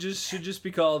episode should just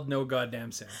be called No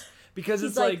Goddamn Sense. Because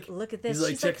he's it's like, look at this. He's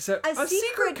like, check this out. A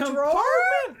secret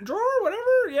compartment? Drawer,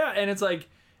 whatever. Yeah, and it's like,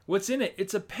 what's in it?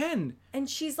 It's a pen. And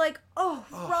she's like, oh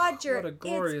Roger, what a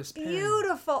glorious it's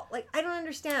beautiful. pen. I don't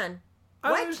understand.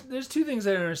 What? There's two things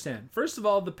I don't understand. First of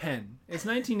all, the pen. It's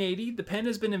 1980. The pen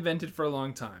has been invented for a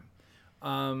long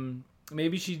time.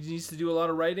 Maybe she needs to do a lot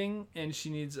of writing and she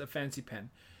needs a fancy pen.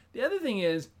 The other thing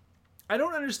is, I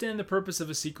don't understand the purpose of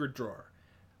a secret drawer.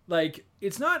 Like,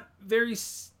 it's not very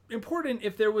important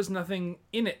if there was nothing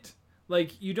in it.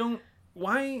 Like, you don't...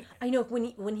 Why? I know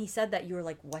when he said that, you were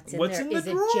like, "What's in What's there? in the Is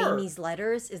drawer? it Jamie's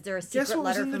letters? Is there a Guess secret what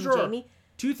was letter in the from drawer? Jamie?"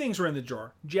 Two things were in the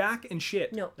drawer. Jack and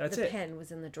shit. No, that's the it. pen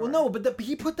was in the drawer. Well, no, but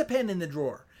he put the pen in the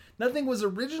drawer. Nothing was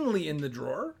originally in the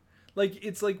drawer. Like,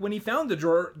 it's like when he found the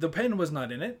drawer, the pen was not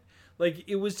in it. Like,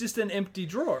 it was just an empty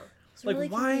drawer. It's like, really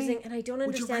why confusing, and I don't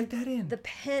understand would you write that in? the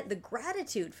pen. The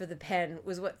gratitude for the pen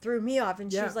was what threw me off. And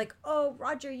she was like, "Oh,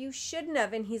 Roger, you shouldn't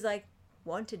have." And he's like,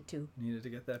 "Wanted to." Needed to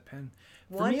get that pen.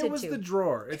 For Wanted me, it was to. the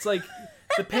drawer. It's like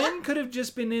the pen could have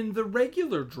just been in the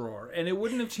regular drawer, and it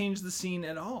wouldn't have changed the scene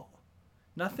at all.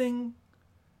 Nothing.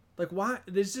 Like, why?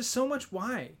 There's just so much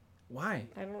why. Why?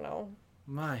 I don't know.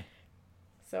 Why?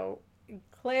 So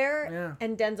Claire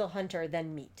and Denzel Hunter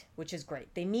then meet, which is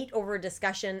great. They meet over a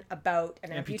discussion about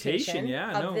an amputation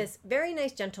of this very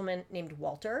nice gentleman named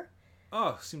Walter.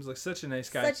 Oh, seems like such a nice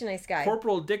guy. Such a nice guy.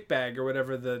 Corporal Dickbag or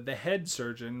whatever, the head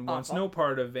surgeon wants no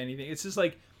part of anything. It's just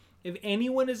like, if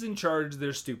anyone is in charge,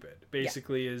 they're stupid.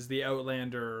 Basically, is the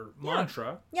Outlander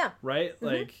mantra. Yeah. Right? Mm-hmm.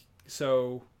 Like,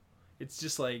 so it's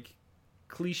just like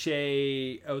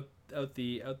cliche out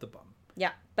the bum.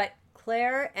 Yeah, but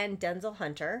Claire and Denzel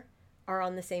Hunter are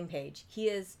on the same page. He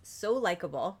is so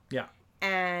likable. Yeah.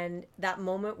 And that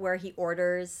moment where he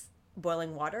orders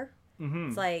boiling water,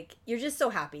 it's like, you're just so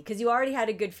happy because you already had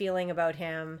a good feeling about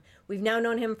him. We've now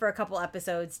known him for a couple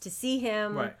episodes. To see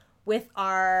him with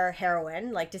our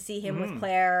heroine, like to see him with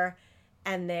Claire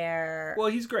and their... Well,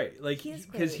 he's great. Like,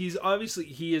 because he's obviously,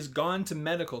 he has gone to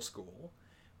medical school,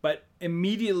 but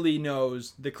immediately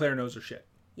knows that Claire knows her shit.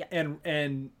 Yeah.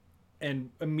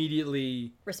 And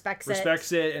immediately respects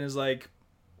it and is like,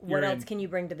 what else can you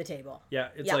bring to the table? Yeah,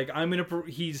 it's like, I'm gonna.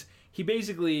 He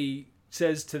basically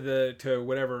says to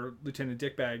whatever Lieutenant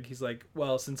Dickbag, he's like,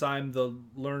 well, since I'm the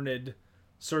learned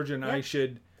surgeon, I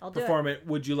should perform it.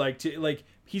 Would you like to? Like,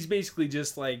 he's basically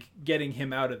just like getting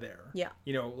him out of there. Yeah,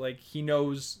 you know, like he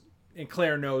knows, and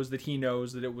Claire knows that he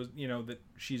knows that it was, you know, that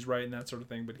she's right and that sort of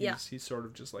thing. But he's sort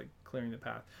of just like clearing the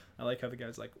path. I like how the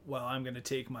guy's like, well, I'm gonna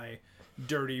take my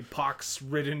dirty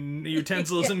pox-ridden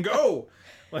utensils and go.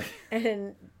 Like,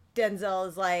 and Denzel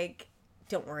is like,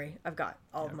 don't worry, I've got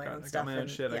all of my own stuff. I got my own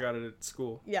shit. I got it at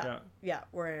school. Yeah,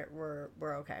 we're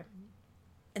okay.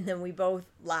 And then we both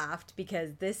laughed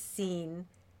because this scene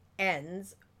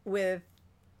ends with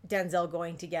Denzel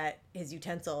going to get his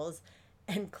utensils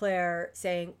and Claire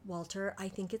saying, "Walter, I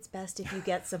think it's best if you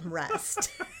get some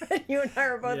rest." And you and I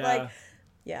were both like,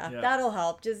 yeah, that'll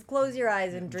help. Just close your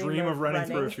eyes and dream of running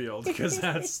through a field, because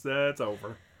that's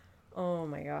over. Oh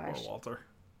my gosh. Poor Walter.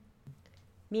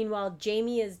 Meanwhile,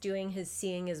 Jamie is doing his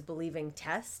seeing is believing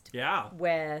test. Yeah.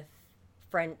 With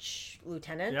French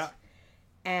lieutenant. Yeah.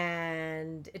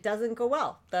 And it doesn't go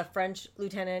well. The French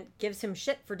lieutenant gives him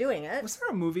shit for doing it. Was there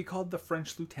a movie called The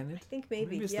French Lieutenant? I think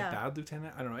maybe it's The Bad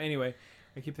Lieutenant? I don't know. Anyway,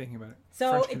 I keep thinking about it.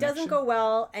 So it doesn't go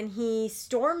well, and he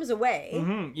storms away.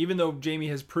 Mm-hmm. Even though Jamie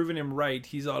has proven him right,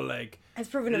 he's all like, has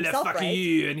proven himself fuck right.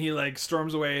 You, and he like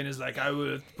storms away and is like, I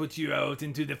will put you out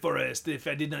into the forest if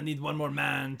I did not need one more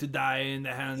man to die in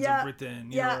the hands of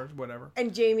Britain, you know, or whatever.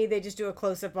 And Jamie, they just do a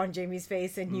close-up on Jamie's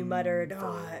face, and he muttered,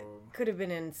 oh, it could have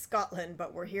been in Scotland,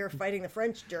 but we're here fighting the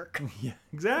French jerk. Yeah,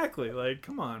 exactly. Like,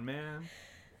 come on, man.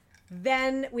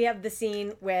 Then we have the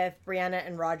scene with Brianna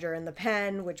and Roger in the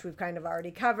pen, which we've kind of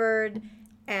already covered.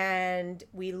 And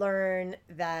we learn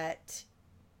that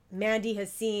Mandy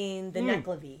has seen the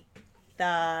Neklavy,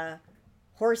 the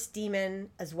horse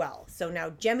demon, as well. So now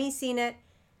Jemmy's seen it,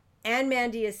 and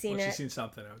Mandy has seen it. She's seen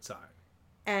something outside.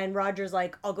 And Roger's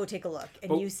like, I'll go take a look.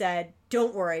 And you said,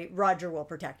 don't worry, Roger will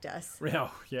protect us. Yeah,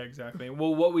 exactly.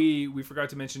 Well, what we forgot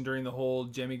to mention during the whole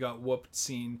Jemmy got whooped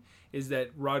scene is that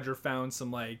Roger found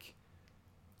some, like...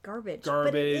 Garbage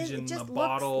and just a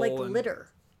bottle. Looks like litter.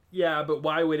 Yeah, but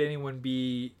why would anyone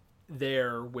be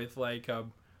there with, like, a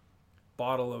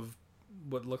bottle of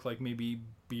what looked like maybe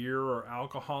beer or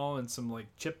alcohol and some, like,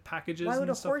 chip packages and stuff like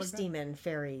that? Why would a horse demon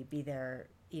fairy be there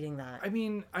eating that? I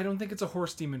mean, I don't think it's a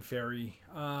horse demon fairy.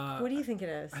 What do you think it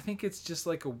is? I think it's just,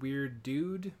 like, a weird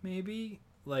dude, maybe.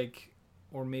 Like,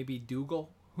 or maybe Dougal.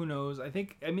 Who knows? I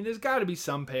mean, there's got to be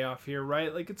some payoff here,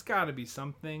 right? Like, it's got to be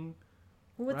something.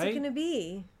 What's it going to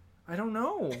be? I don't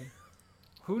know.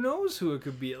 Who knows who it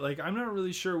could be? Like, I'm not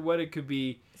really sure what it could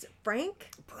be. Is it Frank?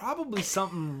 Probably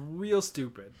something real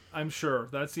stupid. I'm sure.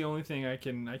 That's the only thing I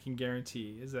can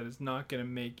guarantee, is that it's not going to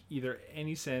make either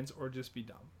any sense or just be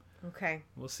dumb. Okay.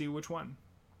 We'll see which one.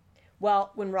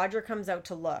 Well, when Roger comes out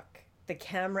to look, the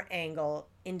camera angle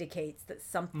indicates that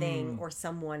something or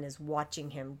someone is watching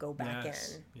him go back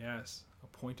in. Yes. A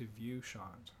point of view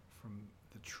shot from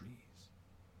the trees.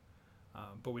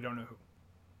 But we don't know who.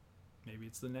 Maybe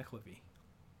it's the Necklavi.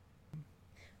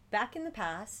 Back in the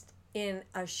past, in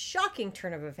a shocking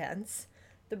turn of events,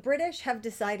 the British have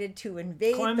decided to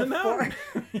invade the fort.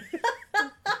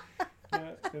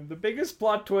 The biggest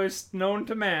plot twist known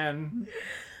to man.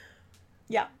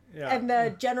 Yeah. And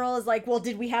the general is like, well,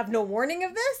 did we have no warning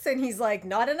of this? And he's like,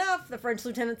 not enough. The French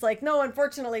lieutenant's like, no,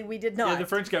 unfortunately, we did not. Yeah, the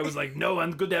French guy was like, no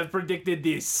one could have predicted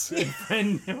this.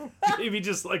 And Jamie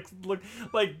just look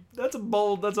like that's a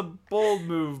bold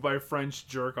move by French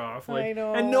jerk off. Like, I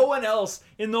know. And no one else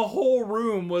in the whole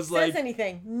room was says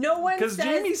anything. No one says because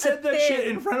Jamie said that shit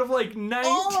in front of like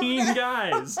 19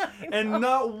 guys, and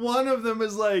not one of them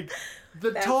is like,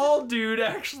 the tall dude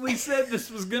actually said this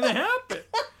was gonna happen.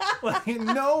 Like,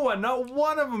 not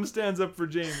one of them stands up for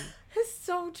Jamie. It's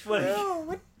so true. Like,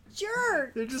 what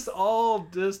jerk. They're just all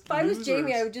just If I was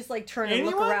Jamie, I would just like turn and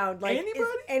look around. Like, is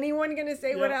anyone gonna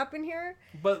say what happened here?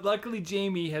 But luckily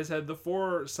Jamie has had the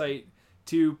foresight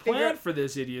to plan for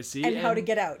this idiocy. And how to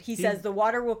get out. He says the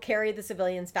water will carry the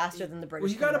civilians faster than the British.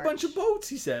 Well, he got a bunch of boats,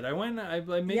 he said. I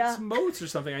made some boats or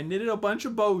something. I knitted a bunch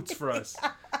of boats for us.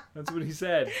 That's what he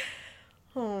said.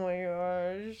 Oh my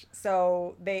gosh.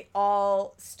 So they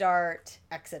all start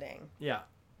exiting. Yeah.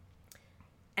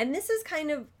 And this is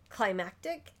kind of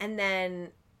climactic. And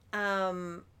then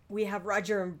we have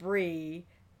Roger and Bree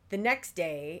the next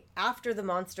day after the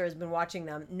monster has been watching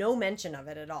them. No mention of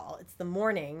it at all. It's the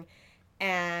morning.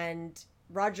 And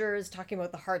Roger is talking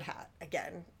about the hard hat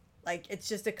again. Like, it's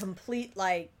just a complete,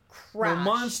 like, crash. No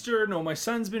monster. No, my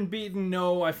son's been beaten.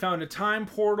 No, I found a time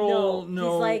portal.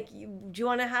 No. He's like, do you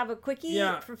want to have a quickie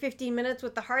for 15 minutes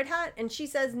with the hard hat? And she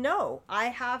says, no, I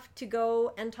have to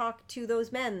go and talk to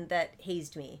those men that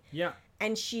hazed me. Yeah.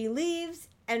 And she leaves,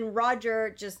 and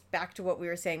Roger, just back to what we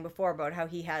were saying before about how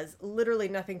he has literally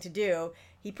nothing to do,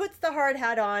 he puts the hard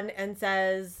hat on and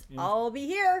says, I'll be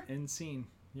here. End scene.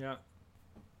 Yeah.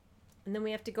 And then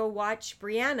we have to go watch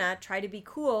Brianna try to be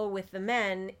cool with the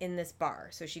men in this bar.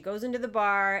 So she goes into the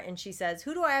bar and she says,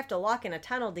 who do I have to lock in a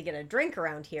tunnel to get a drink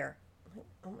around here?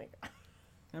 Oh my God.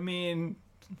 I mean,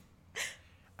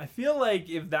 I feel like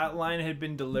if that line had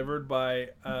been delivered by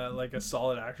like a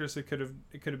solid actress, it could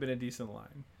have been a decent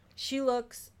line. She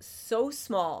looks so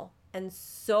small and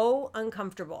so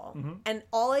uncomfortable. Mm-hmm. And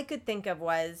all I could think of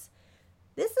was,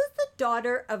 this is the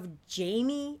daughter of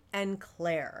Jamie and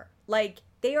Claire. Like,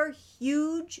 they are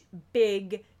huge,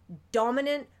 big,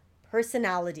 dominant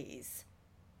personalities.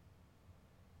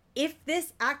 If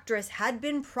this actress had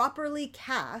been properly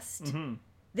cast,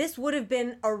 this would have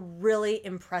been a really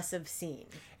impressive scene.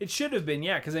 It should have been,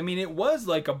 yeah, because, I mean, it was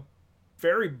like a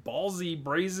very ballsy,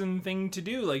 brazen thing to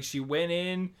do. Like, she went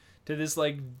in to this,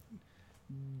 like,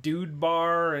 dude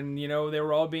bar, and, you know, they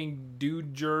were all being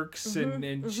dude jerks,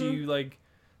 and she, like,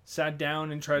 sat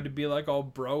down and tried to be like all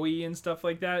bro-y and stuff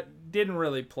like that. Didn't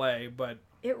really play, but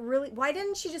why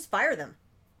didn't she just fire them?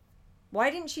 Why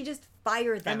didn't she just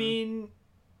fire them? I mean,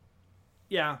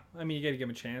 yeah. I mean, you gotta give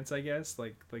them a chance, I guess.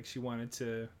 Like she wanted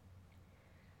to.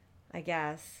 I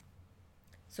guess.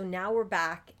 So now we're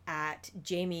back at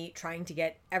Jamie trying to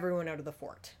get everyone out of the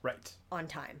fort. Right. On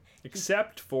time.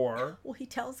 Except for... Well, he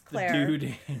tells Claire... the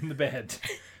dude in the bed.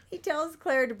 He tells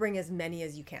Claire to bring as many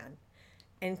as you can.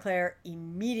 And Claire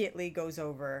immediately goes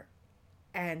over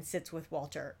and sits with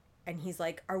Walter. And he's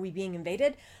like, are we being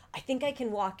invaded? I think I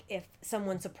can walk if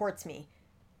someone supports me.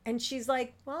 And she's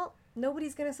like, well,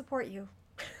 nobody's going to support you.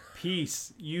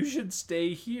 Peace. You should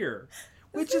stay here.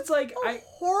 Which it's like... a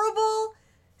horrible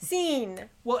scene.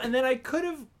 Well, and then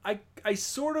I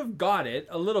sort of got it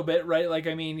a little bit, right? Like,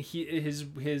 I mean, his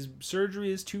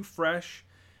surgery is too fresh.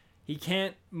 He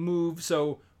can't move.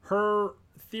 So her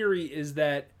theory is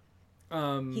that...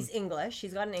 he's English.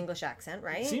 He's got an English accent,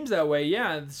 right? Seems that way,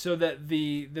 yeah. So that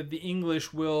the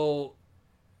English will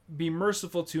be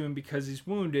merciful to him because he's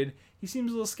wounded. He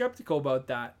seems a little skeptical about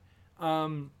that.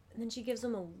 And then she gives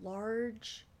him a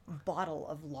large bottle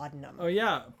of laudanum. Oh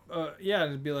yeah, yeah.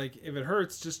 It'd be like, if it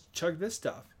hurts, just chug this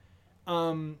stuff.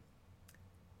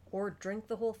 Or drink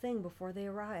the whole thing before they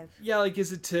arrive. Yeah, like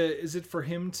is it for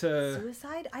him to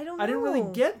suicide? I don't know. I didn't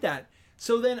really get that.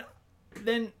 So then.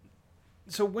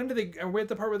 So when are we at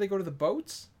the part where they go to the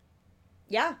boats?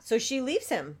 Yeah, so she leaves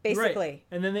him, basically. Right.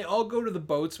 And then they all go to the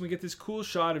boats, and we get this cool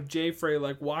shot of Jay Frey,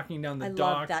 like, walking down the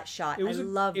dock. I love that shot. It was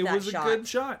a good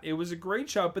shot. It was a great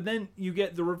shot, but then you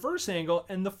get the reverse angle,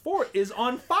 and the fort is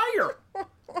on fire.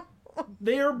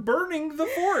 They are burning the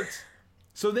fort.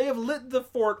 So they have lit the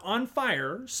fort on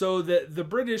fire so that the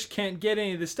British can't get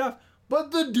any of this stuff.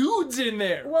 But the dude's in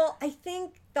there. Well, I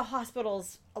think the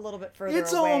hospital's a little bit further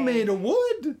It's away. all made of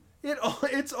wood.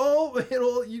 It's all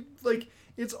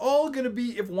going to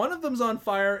be, if one of them's on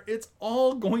fire, it's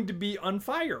all going to be on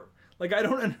fire. Like, I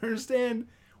don't understand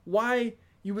why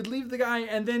you would leave the guy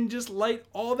and then just light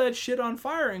all that shit on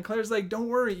fire. And Claire's like, don't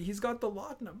worry, he's got the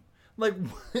laudanum. Like,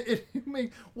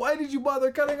 why did you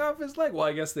bother cutting off his leg? Well,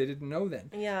 I guess they didn't know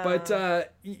then. Yeah. But,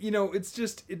 it's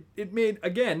just, it made,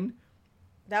 again...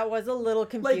 That was a little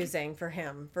confusing for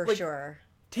him, for sure.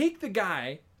 Take the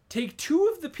guy, take two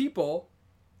of the people,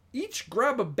 each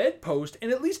grab a bedpost,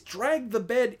 and at least drag the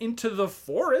bed into the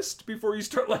forest before you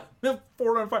start lighting the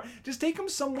fort on fire. Just take him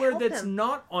somewhere that's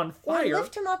not on fire. Or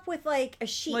lift him up with, like, a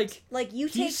sheet. Like you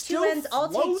take two still ends, I'll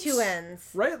floats, take two ends.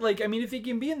 Right? Like, I mean, if he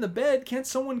can be in the bed, can't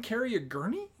someone carry a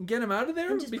gurney and get him out of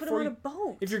there? And just put him on a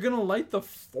boat. If you're going to light the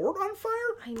fort on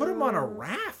fire, put him on a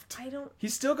raft.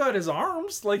 He's still got his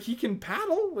arms. Like, he can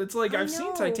paddle. It's like, I've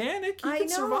seen Titanic. He can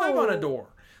survive on a door.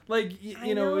 Like,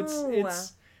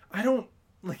 it's... I don't...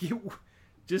 Like,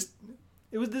 this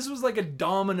was like a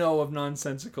domino of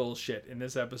nonsensical shit in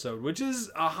this episode, which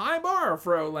is a high bar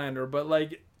for Outlander, but,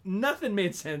 like, nothing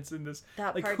made sense in this.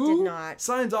 That like, part who did not.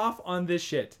 Signs off on this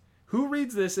shit? Who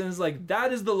reads this and is like,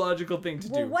 that is the logical thing to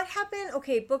do? Well, what happened?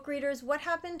 Okay, book readers, what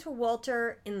happened to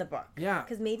Walter in the book? Yeah.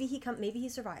 Because maybe he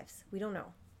survives. We don't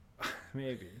know.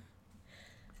 Maybe.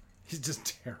 He's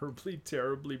just terribly,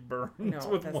 terribly burned No,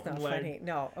 with that's one not leg. funny.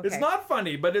 No, okay. It's not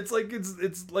funny, but it's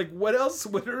like what else?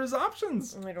 What are his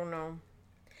options? I don't know.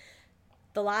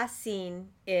 The last scene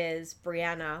is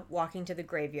Brianna walking to the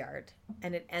graveyard,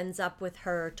 and it ends up with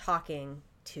her talking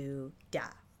to Da.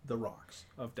 The rocks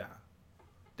of Da.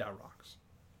 Da rocks.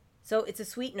 So it's a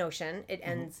sweet notion. It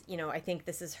ends, I think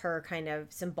this is her kind of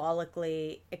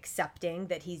symbolically accepting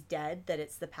that he's dead, that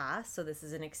it's the past. So this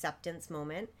is an acceptance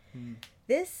moment.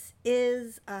 This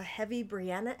is a heavy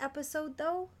Brianna episode,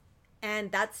 though.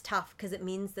 And that's tough because it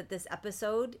means that this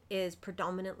episode is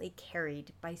predominantly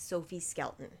carried by Sophie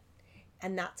Skelton.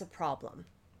 And that's a problem.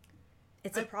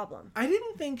 It's a problem. I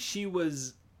didn't think she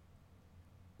was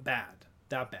that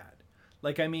bad.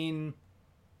 Like, I mean,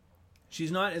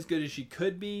 she's not as good as she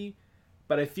could be,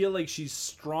 but I feel like she's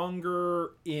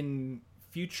stronger in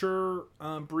future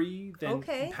Bree than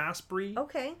past Bree.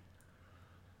 Okay.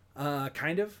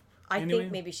 Kind of. I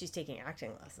think maybe she's taking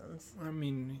acting lessons. I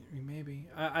mean, maybe.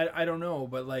 I don't know,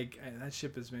 but, like, that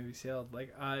ship has maybe sailed.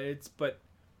 Like, I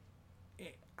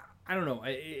don't know.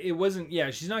 It wasn't.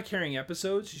 Yeah, she's not carrying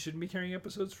episodes. She shouldn't be carrying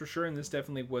episodes for sure. And this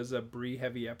definitely was a Bree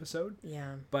heavy episode.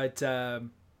 Yeah. But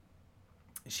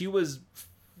she was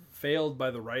failed by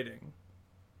the writing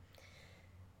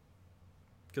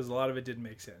because a lot of it didn't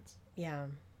make sense. Yeah.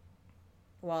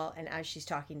 Well, and as she's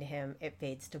talking to him, it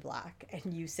fades to black,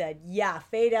 and you said, "Yeah,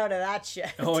 fade out of that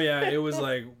shit." Oh yeah, it was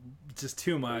like just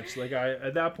too much. Like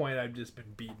at that point, I'd just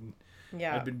been beaten.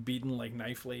 Yeah. I'd been beaten like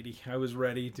Knife Lady. I was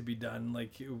ready to be done.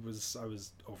 Like I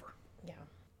was over. Yeah.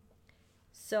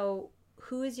 So,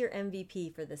 who is your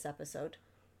MVP for this episode?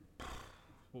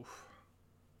 Oof.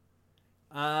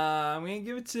 I'm gonna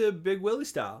give it to Big Willie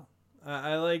style.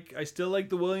 I still like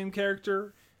the William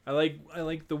character. I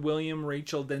like the William,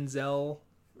 Rachel, Denzel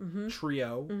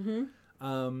trio.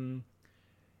 I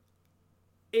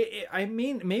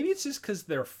mean, maybe it's just because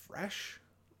they're fresh.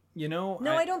 No,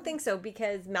 I don't think so,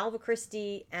 because Malva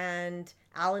Christie and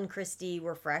Alan Christie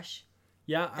were fresh.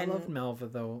 Yeah, I loved Malva,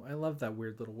 though. I love that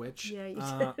weird little witch. Yeah,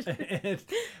 you did.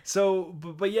 So,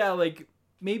 but yeah, like,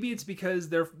 maybe it's because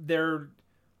they're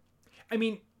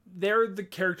the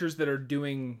characters that are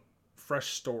doing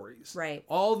fresh stories. Right.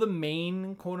 All the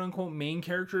main, quote-unquote, main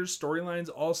characters' storylines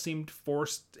all seemed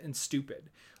forced and stupid.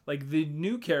 Like, the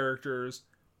new characters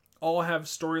all have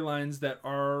storylines that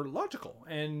are logical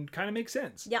and kind of make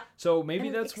sense. Yeah. So maybe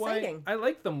and that's exciting. Why I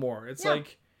like them more. It's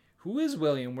like, who is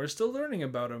William? We're still learning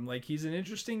about him. Like, he's an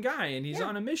interesting guy, and he's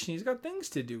on a mission. He's got things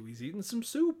to do. He's eating some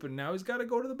soup, and now he's got to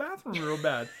go to the bathroom real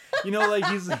bad. Like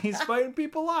he's fighting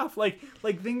people off. Like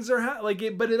things are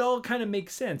but it all kind of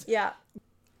makes sense. Yeah,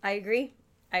 I agree.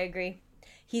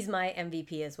 He's my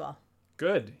MVP as well.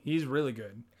 Good. He's really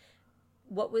good.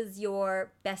 What was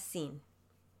your best scene?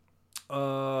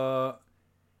 I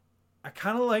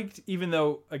kind of liked, even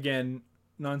though, again,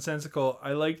 nonsensical,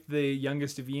 I liked the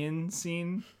youngest of Ian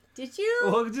scene. Did you?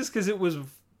 Well, just because it was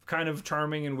kind of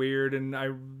charming and weird, and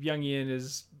young Ian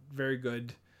is very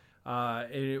good.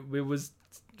 It was,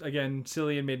 again,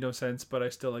 silly and made no sense, but I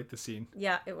still like the scene.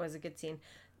 Yeah, it was a good scene.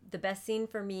 The best scene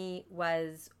for me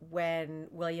was when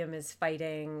William is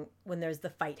fighting, when there's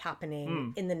the fight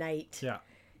happening in the night. Yeah.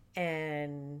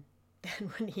 And than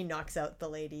when he knocks out the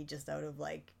lady just out of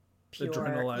like pure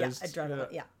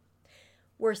adrenalized. Yeah.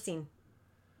 Worst scene.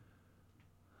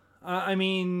 I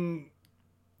mean,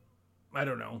 I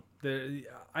don't know.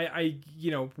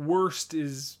 Worst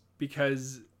is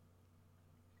because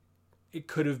it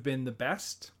could have been the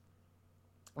best.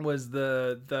 Was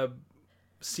the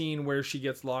scene where she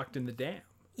gets locked in the dam.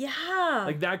 Yeah.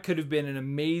 Like that could have been an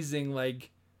amazing,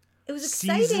 like, it was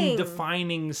exciting,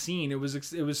 season-defining scene. It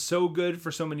was so good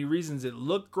for so many reasons. It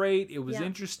looked great. It was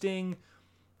interesting.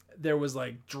 There was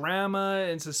like drama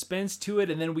and suspense to it,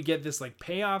 and then we get this like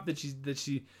payoff that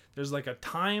she there's like a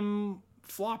time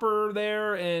flopper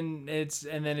there, and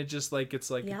then it just like it's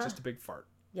just a big fart.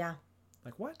 Yeah.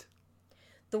 Like what?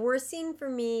 The worst scene for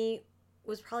me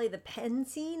was probably the pen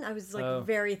scene. I was like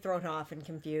very thrown off and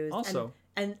confused. Also,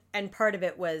 and part of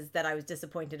it was that I was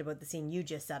disappointed about the scene you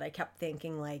just said. I kept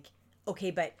thinking like,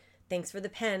 okay, but thanks for the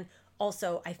pen.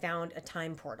 Also, I found a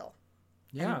time portal.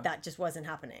 Yeah. And that just wasn't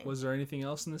happening. Was there anything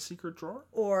else in the secret drawer?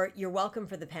 Or you're welcome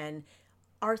for the pen.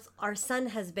 Our son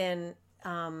has been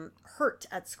hurt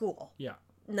at school. Yeah.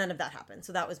 None of that happened.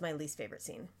 So that was my least favorite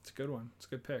scene. It's a good one. It's a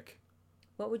good pick.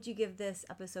 What would you give this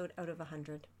episode out of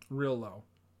 100? Real low.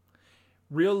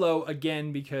 Real low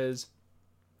again because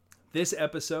this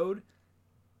episode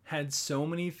had so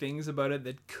many things about it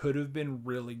that could have been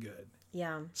really good.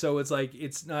 Yeah. So it's like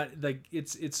it's not like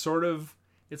it's sort of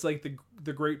it's like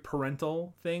the great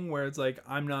parental thing where it's like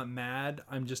I'm not mad,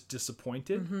 I'm just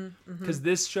disappointed because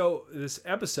this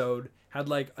episode had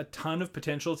like a ton of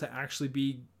potential to actually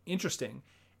be interesting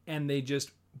and they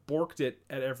just borked it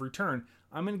at every turn.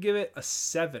 I'm going to give it a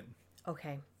 7.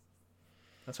 Okay.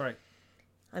 That's right.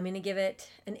 I'm going to give it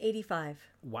an 85.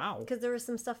 Wow. Because there was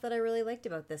some stuff that I really liked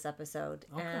about this episode.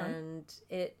 Okay. And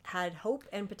it had hope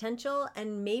and potential.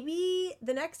 And maybe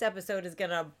the next episode is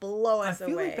going to blow us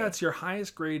away. I feel like that's your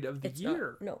highest grade of the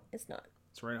year. Not. No, it's not.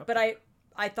 It's right up But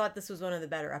I thought this was one of the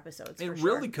better episodes. It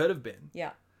really could have been.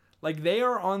 Yeah. Like they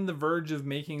are on the verge of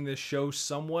making this show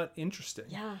somewhat interesting.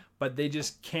 Yeah. But they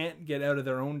just can't get out of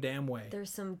their own damn way.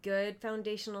 There's some good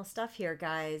foundational stuff here,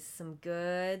 guys. Some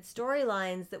good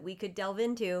storylines that we could delve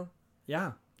into.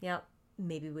 Yeah. Yep.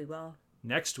 Maybe we will.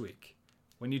 Next week,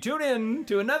 when you tune in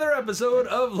to another episode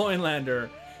of Outlander,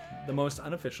 the most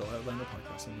unofficial Outlander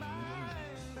podcast in the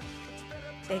world.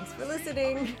 Thanks for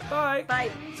listening. Bye. Bye.